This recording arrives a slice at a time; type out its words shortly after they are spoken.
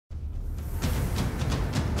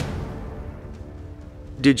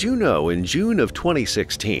Did you know in June of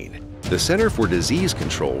 2016, the Center for Disease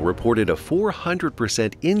Control reported a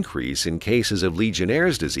 400% increase in cases of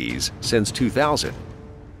Legionnaire's disease since 2000.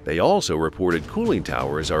 They also reported cooling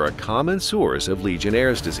towers are a common source of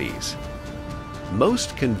Legionnaire's disease.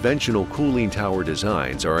 Most conventional cooling tower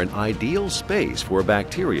designs are an ideal space for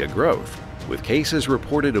bacteria growth, with cases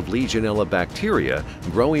reported of Legionella bacteria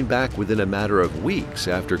growing back within a matter of weeks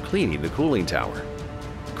after cleaning the cooling tower.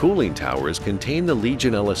 Cooling towers contain the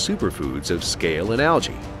Legionella superfoods of scale and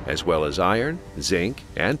algae, as well as iron, zinc,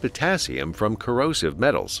 and potassium from corrosive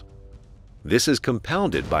metals. This is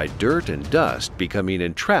compounded by dirt and dust becoming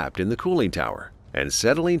entrapped in the cooling tower and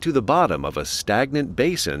settling to the bottom of a stagnant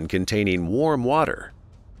basin containing warm water.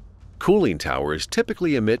 Cooling towers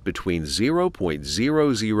typically emit between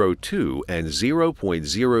 0.002 and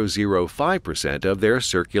 0.005% of their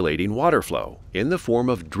circulating water flow in the form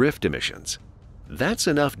of drift emissions. That's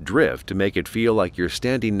enough drift to make it feel like you're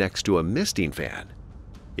standing next to a misting fan.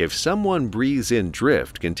 If someone breathes in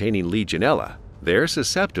drift containing Legionella, they're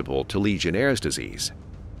susceptible to Legionnaire's disease.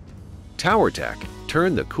 TowerTech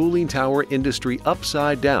turned the cooling tower industry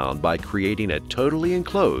upside down by creating a totally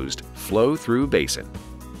enclosed flow-through basin.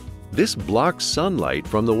 This blocks sunlight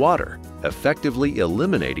from the water, effectively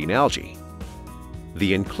eliminating algae.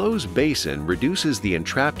 The enclosed basin reduces the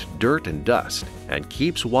entrapped dirt and dust and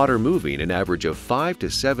keeps water moving an average of 5 to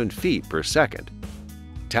 7 feet per second.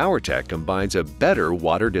 TowerTech combines a better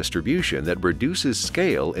water distribution that reduces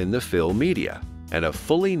scale in the fill media and a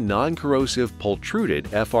fully non-corrosive pultruded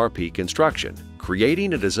FRP construction,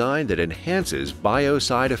 creating a design that enhances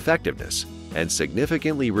biocide effectiveness and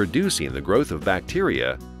significantly reducing the growth of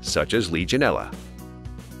bacteria such as Legionella.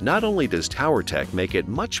 Not only does TowerTech make it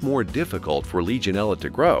much more difficult for Legionella to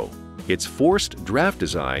grow, its forced draft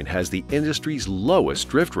design has the industry's lowest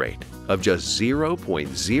drift rate of just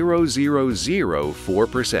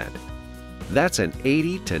 0.0004%. That's an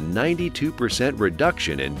 80 to 92%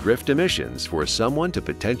 reduction in drift emissions for someone to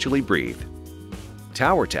potentially breathe.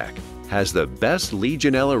 TowerTech has the best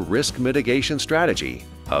Legionella risk mitigation strategy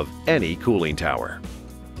of any cooling tower.